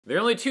There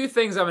are only two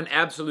things I'm an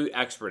absolute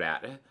expert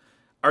at.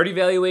 Art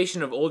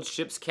evaluation of old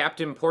ship's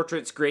captain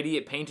portraits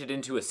gradient painted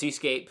into a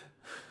seascape.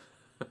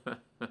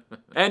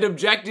 And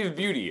objective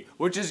beauty,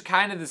 which is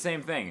kind of the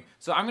same thing.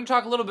 So I'm going to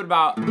talk a little bit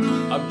about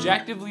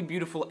objectively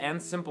beautiful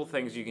and simple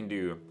things you can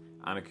do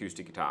on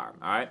acoustic guitar,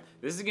 alright?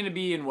 This is going to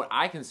be in what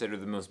I consider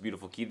the most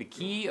beautiful key, the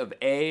key of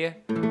A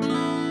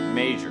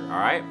major,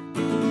 alright?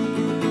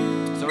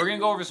 So we're going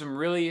to go over some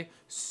really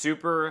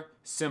super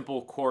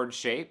simple chord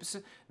shapes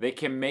that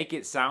can make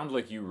it sound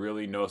like you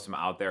really know some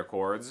out there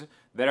chords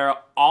that are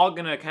all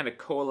going to kind of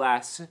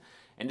coalesce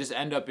and just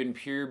end up in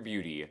pure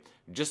beauty.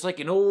 Just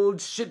like an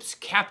old ship's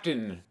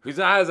captain whose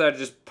eyes are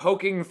just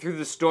poking through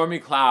the stormy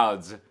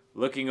clouds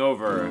looking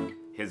over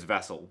his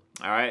vessel.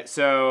 Alright,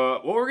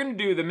 so what we're going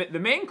to do, the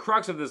main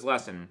crux of this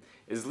lesson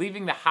is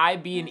leaving the high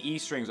B and E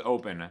strings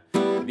open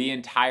the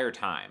entire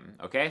time.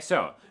 Okay,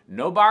 so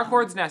no bar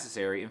chords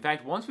necessary. In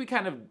fact, once we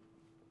kind of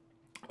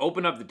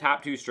open up the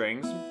top two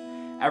strings,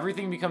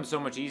 everything becomes so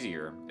much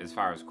easier as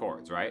far as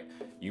chords, right?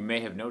 You may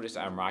have noticed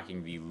I'm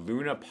rocking the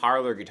Luna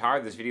Parlor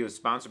guitar. This video is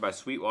sponsored by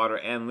Sweetwater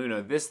and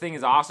Luna. This thing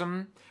is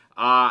awesome.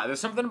 There's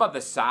something about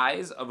the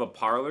size of a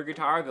Parlor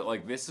guitar that,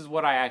 like, this is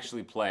what I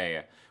actually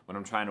play when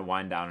I'm trying to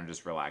wind down and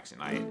just relax at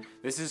night.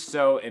 This is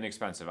so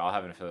inexpensive. I'll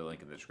have an affiliate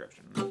link in the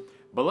description.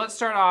 But let's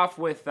start off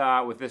with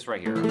this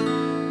right here.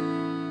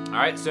 All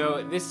right,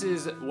 so this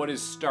is what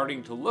is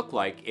starting to look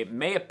like. It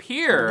may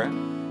appear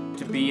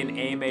to be an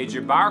A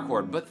major bar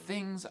chord, but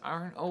things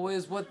aren't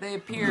always what they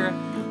appear.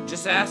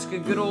 Just ask a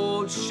good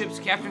old ship's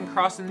captain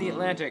crossing the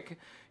Atlantic.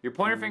 Your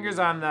pointer finger's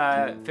on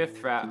the 5th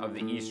fret of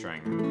the E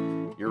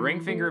string. Your ring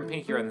finger and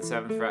pinky are on the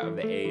 7th fret of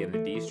the A and the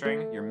D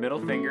string. Your middle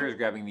finger is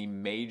grabbing the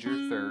major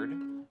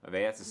 3rd of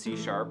A, that's a C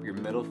sharp. Your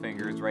middle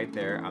finger is right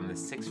there on the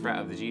 6th fret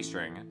of the G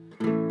string,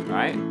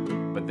 right?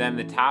 But then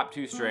the top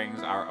two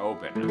strings are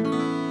open.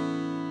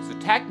 So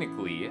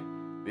technically,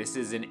 this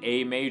is an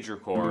A major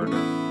chord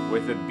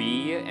with a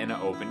B and an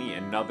open E,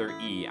 another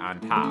E on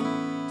top.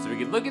 So we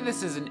could look at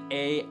this as an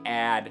A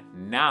add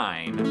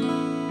 9,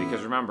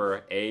 because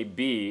remember, A,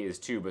 B is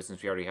 2, but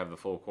since we already have the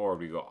full chord,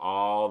 we go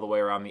all the way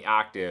around the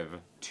octave.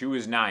 2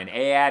 is 9,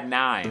 A add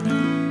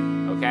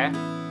 9, okay?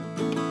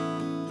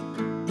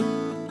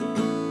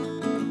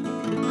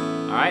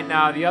 All right,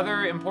 now the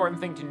other important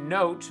thing to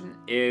note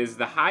is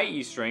the high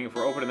E string. If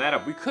we're opening that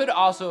up, we could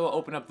also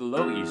open up the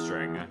low E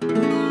string.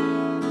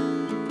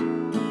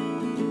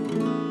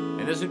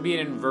 And this would be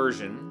an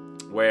inversion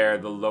where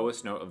the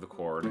lowest note of the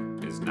chord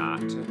is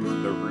not the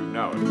root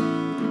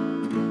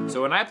note.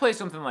 So when I play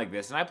something like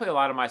this, and I play a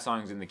lot of my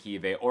songs in the key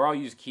of A, or I'll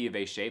use key of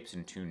A shapes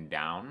and tune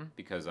down,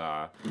 because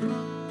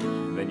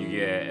then you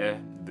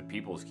get the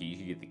people's key,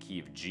 you get the key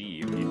of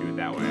G if you do it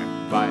that way.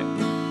 But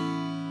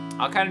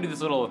I'll kind of do this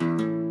little...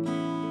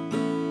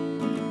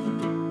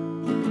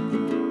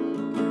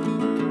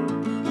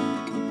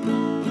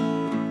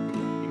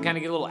 kind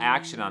of get a little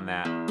action on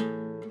that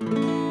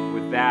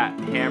with that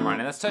hammer on.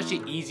 And that's such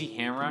an easy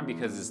hammer on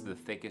because it's the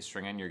thickest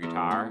string on your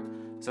guitar.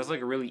 So that's like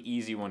a really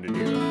easy one to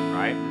do,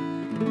 right?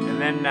 And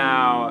then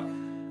now,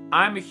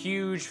 I'm a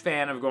huge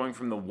fan of going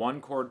from the 1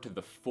 chord to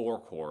the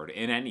 4 chord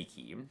in any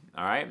key,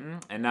 all right?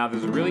 And now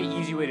there's a really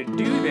easy way to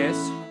do this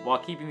while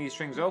keeping these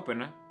strings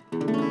open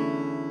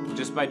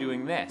just by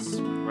doing this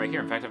right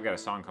here. In fact, I've got a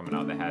song coming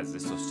out that has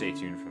this, so stay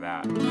tuned for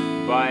that.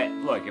 But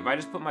look, if I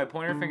just put my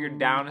pointer finger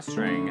down a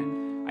string,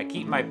 I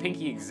keep my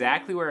pinky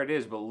exactly where it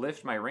is, but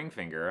lift my ring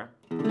finger.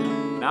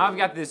 Now I've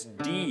got this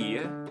D,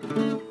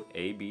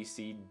 A, B,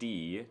 C,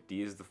 D.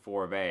 D is the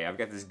 4 of A. I've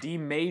got this D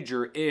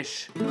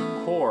major-ish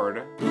chord.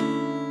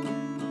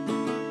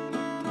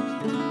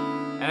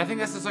 And I think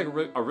that's just like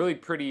a really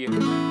pretty 1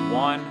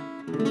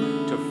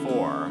 to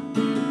 4.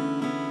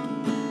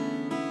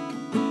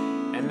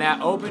 And that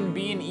open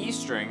B and E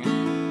string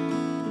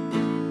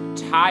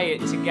tie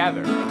it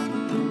together.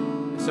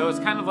 So it's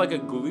kind of like a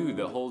glue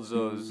that holds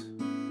those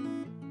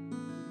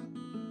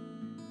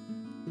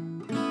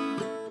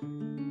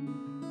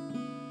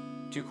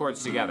two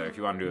chords together. If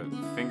you want to do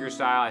it finger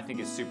style, I think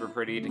it's super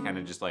pretty to kind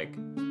of just like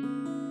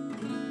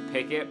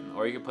pick it,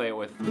 or you can play it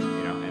with, you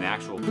know, an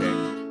actual pick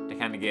to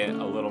kind of get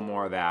a little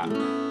more of that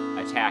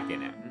attack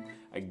in it.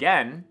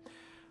 Again,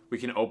 we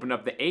can open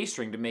up the A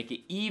string to make it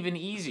even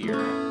easier.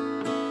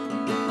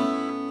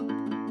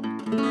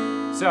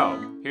 So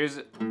here's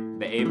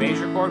the A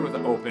major chord with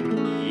the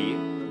open E.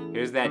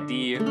 Here's that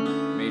D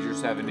major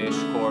 7-ish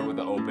chord with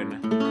the open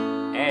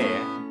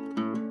A.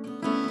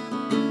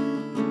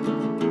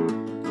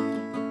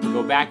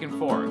 Go back and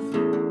forth.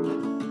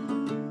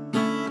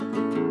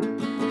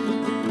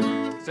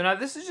 So now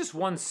this is just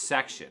one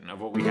section of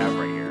what we have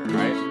right here,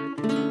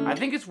 right? I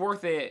think it's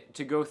worth it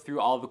to go through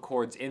all the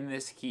chords in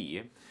this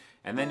key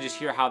and then just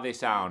hear how they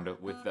sound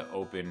with the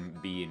open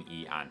B and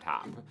E on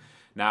top.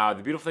 Now,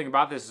 the beautiful thing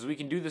about this is we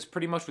can do this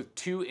pretty much with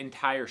 2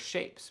 entire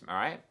shapes, all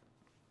right?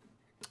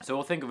 So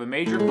we'll think of a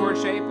major chord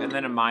shape and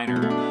then a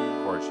minor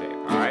chord shape,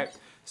 all right?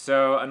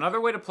 So another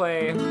way to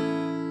play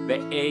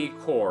the A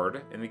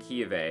chord in the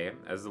key of A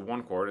as the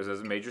 1 chord is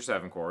as a major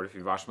 7 chord. If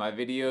you've watched my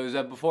videos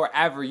before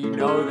ever, you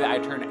know that I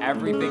turn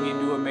everything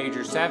into a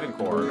major 7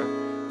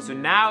 chord. So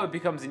now it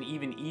becomes an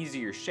even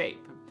easier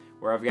shape,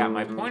 where I've got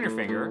my pointer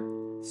finger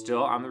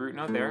still on the root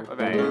note there of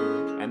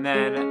A, and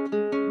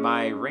then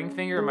my ring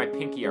finger and my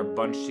pinky are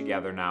bunched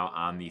together now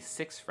on the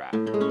 6th fret.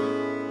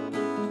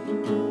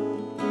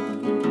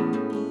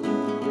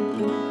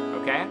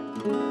 Okay?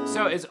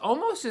 So it's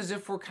almost as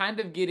if we're kind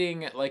of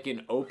getting like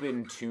an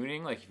open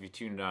tuning, like if you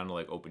tuned on to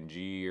like open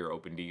G or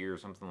open D or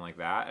something like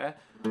that,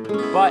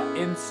 but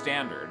in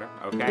standard,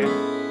 okay?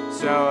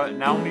 So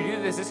now when we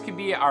do this, this could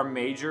be our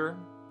major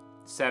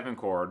 7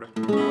 chord,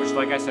 which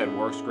like I said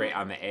works great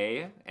on the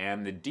A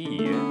and the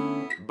D,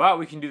 but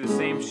we can do the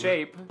same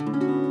shape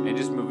and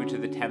just move it to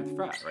the 10th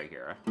fret right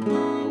here.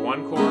 The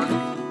 1 chord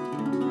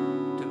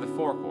to the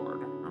 4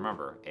 chord.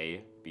 Remember,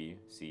 A, B,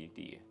 C,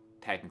 D.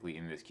 Technically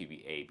in this key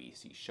be A, B,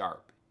 C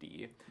sharp,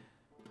 D.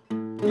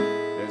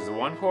 There's the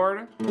 1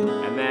 chord,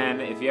 and then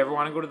if you ever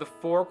want to go to the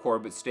 4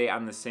 chord but stay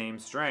on the same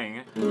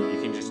string,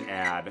 you can just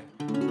add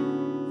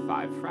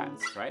 5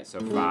 frets, right? So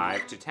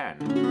 5 to 10.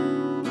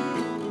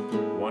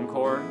 1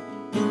 chord,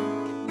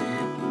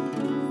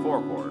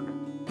 4 chord,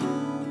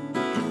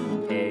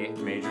 A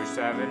major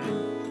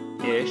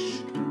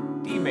 7-ish,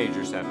 D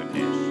major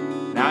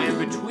 7-ish. Now in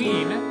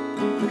between,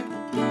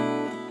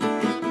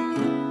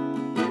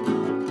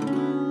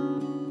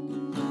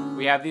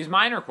 we have these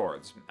minor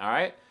chords, all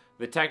right?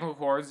 The technical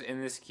chords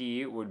in this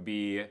key would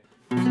be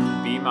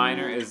B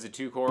minor as the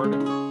 2 chord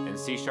and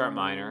C sharp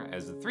minor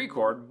as the 3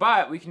 chord,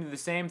 but we can do the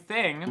same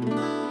thing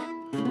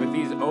with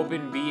these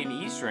open B and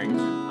E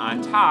strings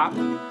on top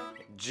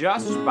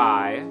just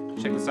by,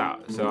 check this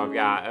out. So I've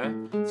got,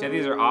 see how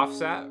these are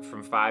offset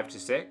from 5 to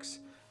 6?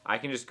 I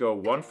can just go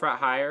 1 fret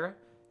higher,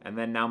 and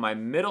then now my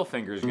middle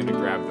finger is gonna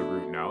grab the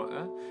root note.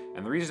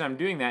 And the reason I'm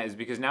doing that is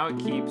because now it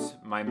keeps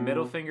my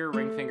middle finger,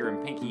 ring finger,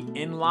 and pinky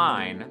in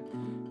line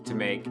to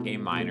make a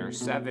minor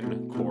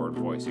 7 chord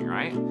voicing,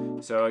 right?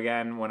 So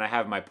again, when I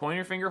have my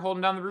pointer finger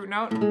holding down the root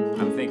note,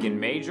 I'm thinking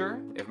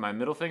major. If my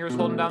middle finger is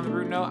holding down the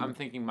root note, I'm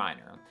thinking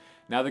minor.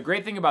 Now the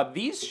great thing about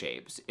these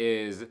shapes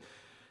is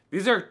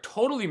these are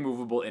totally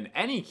movable in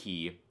any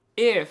key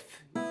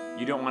if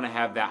you don't want to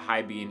have that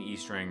high B and E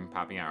string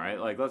popping out, right?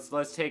 Like let's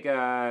take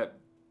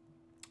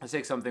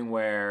something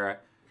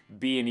where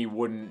B and E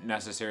wouldn't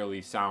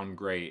necessarily sound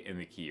great in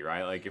the key,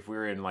 right? Like if we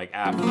were in like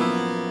F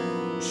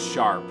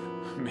sharp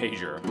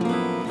major,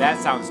 that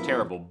sounds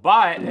terrible.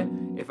 But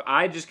if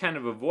I just kind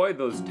of avoid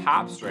those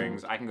top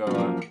strings, I can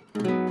go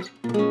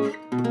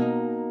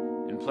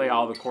and play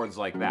all the chords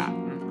like that,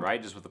 right?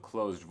 Just with a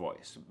closed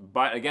voice.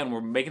 But again,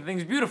 we're making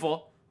things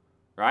beautiful,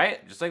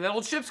 right? Just like that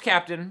old ship's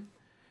captain.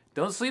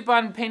 Don't sleep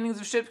on paintings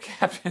of ship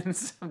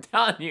captains. I'm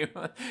telling you,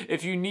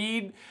 if you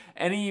need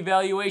any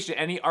evaluation,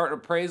 any art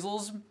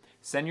appraisals,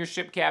 send your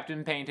ship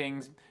captain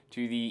paintings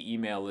to the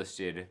email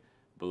listed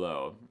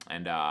below,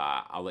 and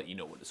I'll let you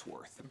know what it's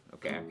worth,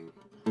 okay?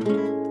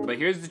 But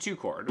here's the 2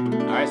 chord. All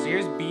right, so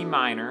here's B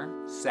minor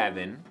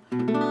 7,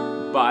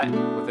 but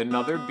with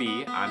another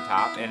B on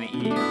top and an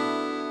E,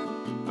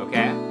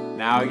 okay?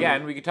 Now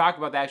again, we could talk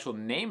about the actual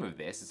name of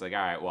this. It's like, all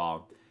right,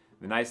 well,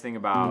 the nice thing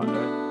about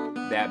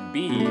that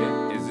B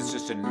is it's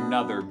just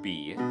another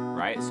B,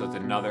 right? So it's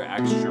another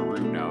extra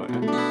root note.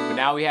 But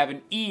now we have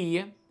an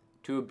E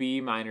to a B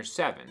minor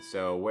 7.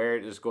 So where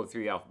does it go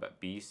through the alphabet?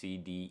 B, C,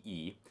 D,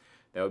 E.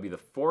 That would be the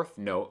 4th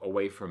note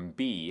away from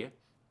B.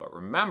 But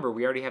remember,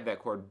 we already have that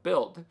chord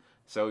built.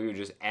 So you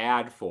just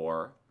add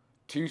 4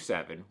 to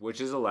 7, which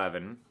is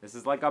 11. This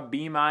is like a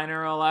B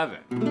minor 11.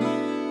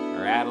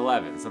 Or add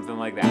 11, something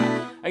like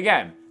that.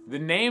 Again, the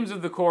names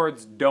of the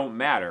chords don't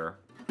matter.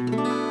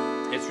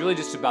 It's really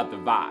just about the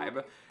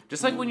vibe.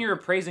 Just like when you're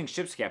appraising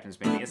ship's captain's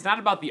painting, it's not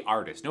about the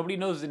artist. Nobody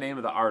knows the name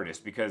of the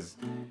artist because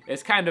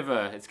it's kind of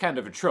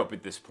a trope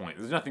at this point.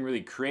 There's nothing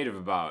really creative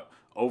about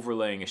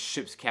overlaying a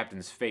ship's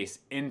captain's face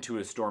into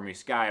a stormy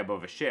sky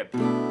above a ship,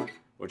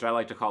 which I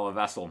like to call a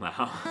vessel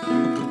now.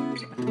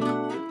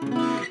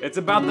 It's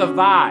about the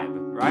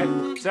vibe,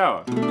 right?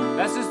 So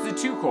that's just the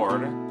 2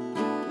 chord. Do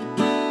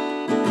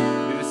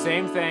the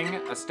same thing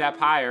a step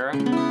higher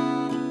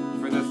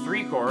for the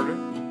 3 chord.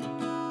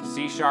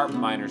 C sharp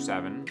minor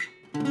 7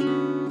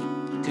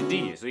 to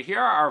D. So here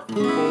are our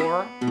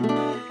 4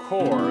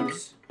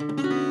 chords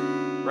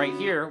right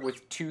here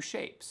with 2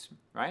 shapes,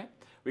 right?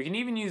 We can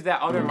even use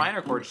that other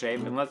minor chord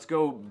shape, and let's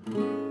go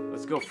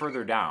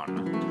further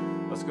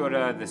down. Let's go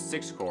to the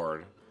 6th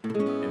chord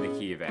in the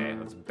key of A.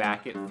 Let's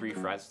back it 3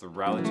 frets, the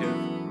relative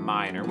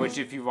minor, which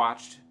if you've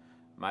watched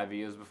my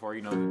videos before,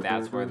 you know that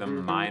that's where the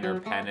minor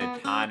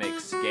pentatonic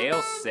scale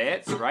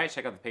sits, right?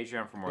 Check out the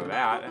Patreon for more of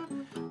that.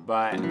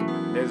 But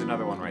there's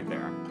another one right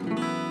there.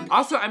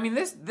 Also, I mean,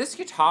 this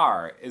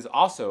guitar is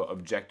also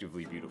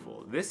objectively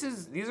beautiful.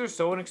 These are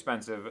so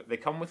inexpensive. They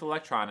come with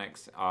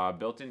electronics,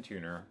 built-in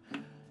tuner,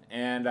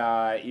 and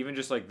even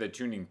just like the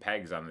tuning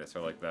pegs on this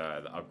are like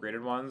the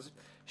upgraded ones.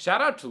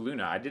 Shout out to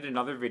Luna. I did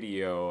another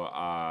video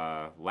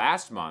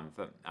last month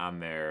on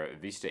their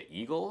Vista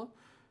Eagle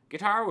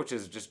guitar, which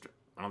is just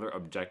another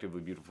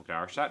objectively beautiful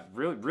guitar.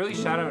 Really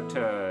shout out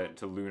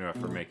to Luna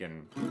for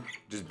making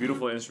just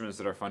beautiful instruments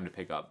that are fun to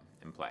pick up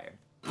and play.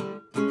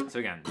 So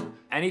again,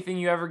 anything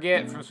you ever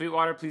get from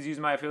Sweetwater, please use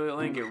my affiliate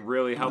link. It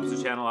really helps the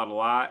channel out a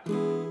lot.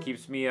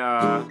 Keeps me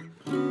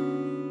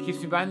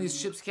buying these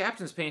Ship's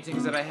Captain's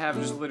paintings that I have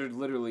just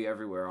literally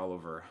everywhere all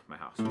over my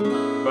house.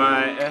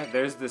 But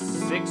there's the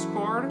 6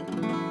 chord,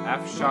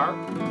 F sharp,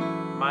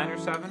 minor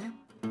 7,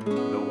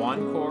 the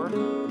 1 chord,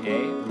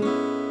 A,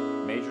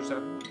 major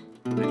 7,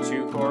 the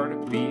 2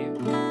 chord, B,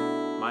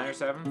 minor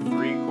 7,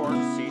 3 chord,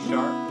 C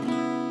sharp,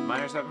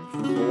 minor 7,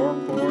 4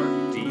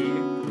 chord, D.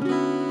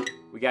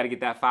 We got to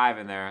get that 5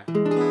 in there.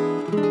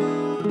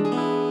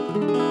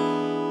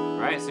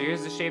 Alright, so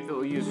here's the shape that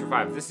we'll use for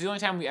 5. This is the only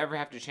time we ever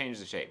have to change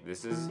the shape.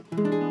 This is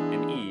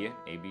an E,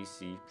 A, B,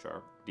 C,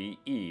 sharp, D,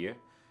 E.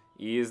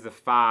 E is the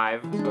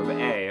 5 of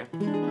A.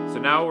 So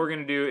now what we're going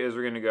to do is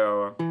we're going to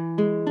go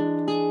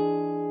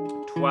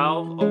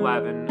 12,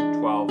 11,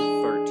 12,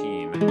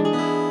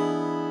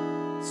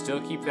 13.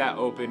 Still keep that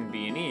open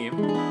B and E,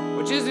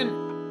 which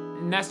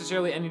isn't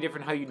necessarily any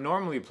different how you'd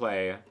normally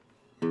play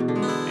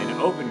an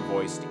open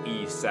voiced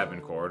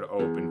E7 chord.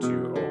 Open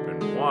 2,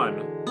 open 1,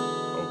 open, open.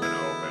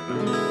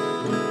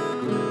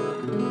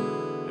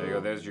 There you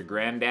go, there's your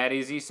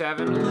granddaddy's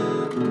E7.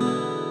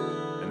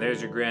 And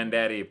there's your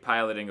granddaddy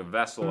piloting a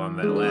vessel on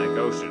the Atlantic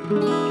Ocean,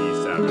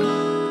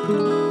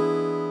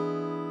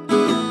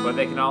 E7. But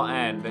they can all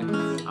end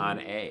on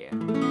A.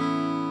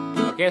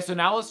 Okay, so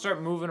now let's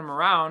start moving them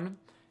around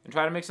and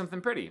try to make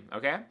something pretty,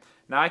 okay?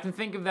 Now I can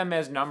think of them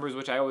as numbers,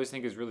 which I always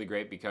think is really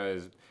great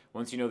because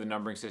once you know the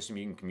numbering system,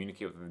 you can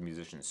communicate with the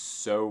musicians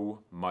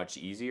so much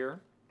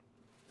easier.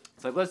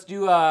 It's like, let's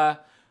do a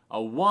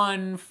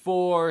 1,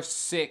 4,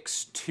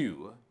 6,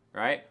 2,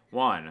 right?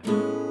 1,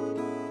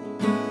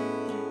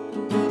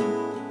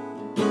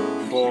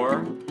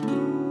 4,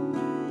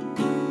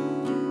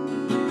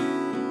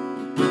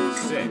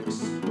 6,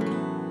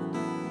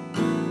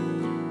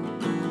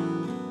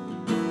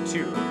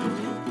 2.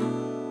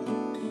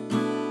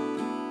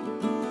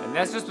 And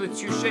that's just with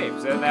 2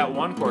 shapes. That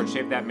 1 chord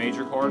shape, that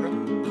major chord.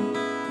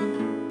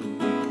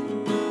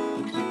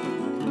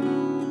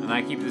 And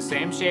I keep the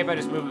same shape, I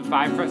just move it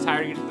 5 frets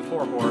higher to get to the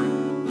 4 chord.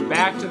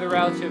 Back to the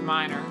relative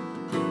minor.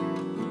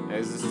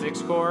 There's the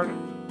 6 chord,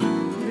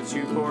 the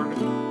 2 chord,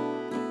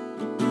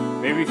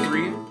 maybe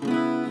 3,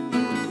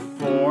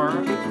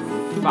 4,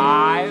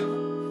 5.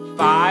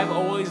 5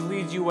 always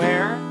leads you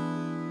where?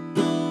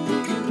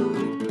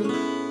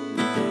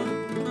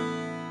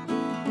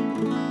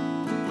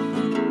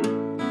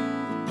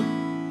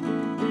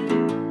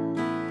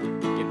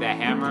 Get that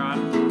hammer on.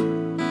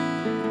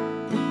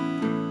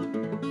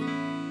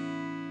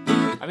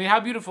 I mean, how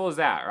beautiful is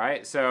that,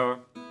 right? So,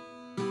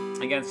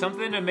 again,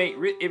 something to make,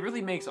 it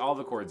really makes all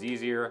the chords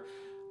easier.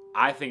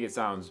 I think it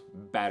sounds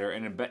better,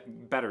 and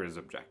better is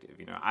objective,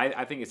 you know.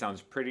 I think it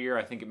sounds prettier.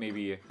 I think it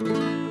maybe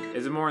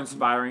is a more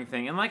inspiring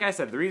thing. And like I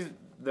said, the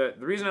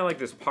reason I like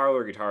this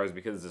parlor guitar is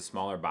because it's a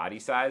smaller body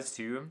size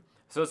too.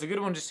 So it's a good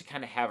one just to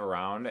kind of have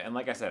around. And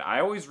like I said,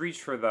 I always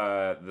reach for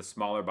the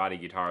smaller body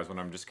guitars when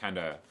I'm just kind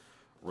of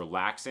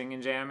relaxing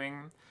and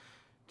jamming.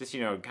 Just,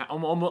 you know,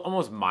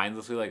 almost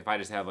mindlessly, like if I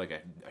just have like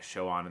a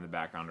show on in the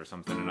background or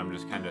something and I'm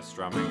just kind of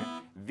strumming.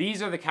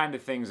 These are the kind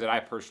of things that I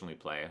personally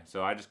play.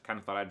 So I just kind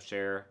of thought I'd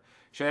share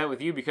that with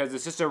you because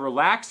it's just a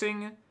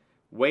relaxing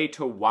way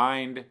to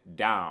wind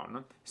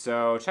down.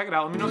 So check it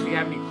out. Let me know if you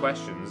have any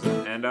questions.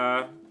 And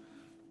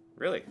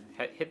really,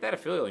 hit that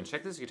affiliate link.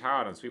 Check this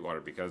guitar out on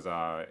Sweetwater because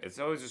it's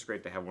always just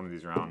great to have one of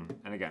these around.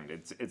 And again,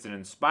 it's an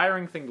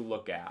inspiring thing to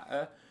look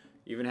at.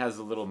 Even has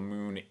the little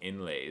moon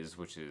inlays,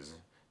 which is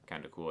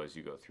kind of cool as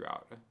you go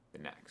throughout the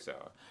neck.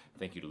 So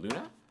thank you to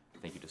Luna,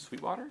 thank you to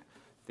Sweetwater,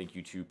 thank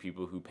you to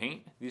people who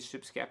paint these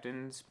Ship's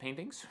Captain's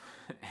paintings,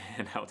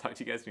 and I'll talk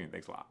to you guys soon.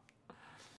 Thanks a lot.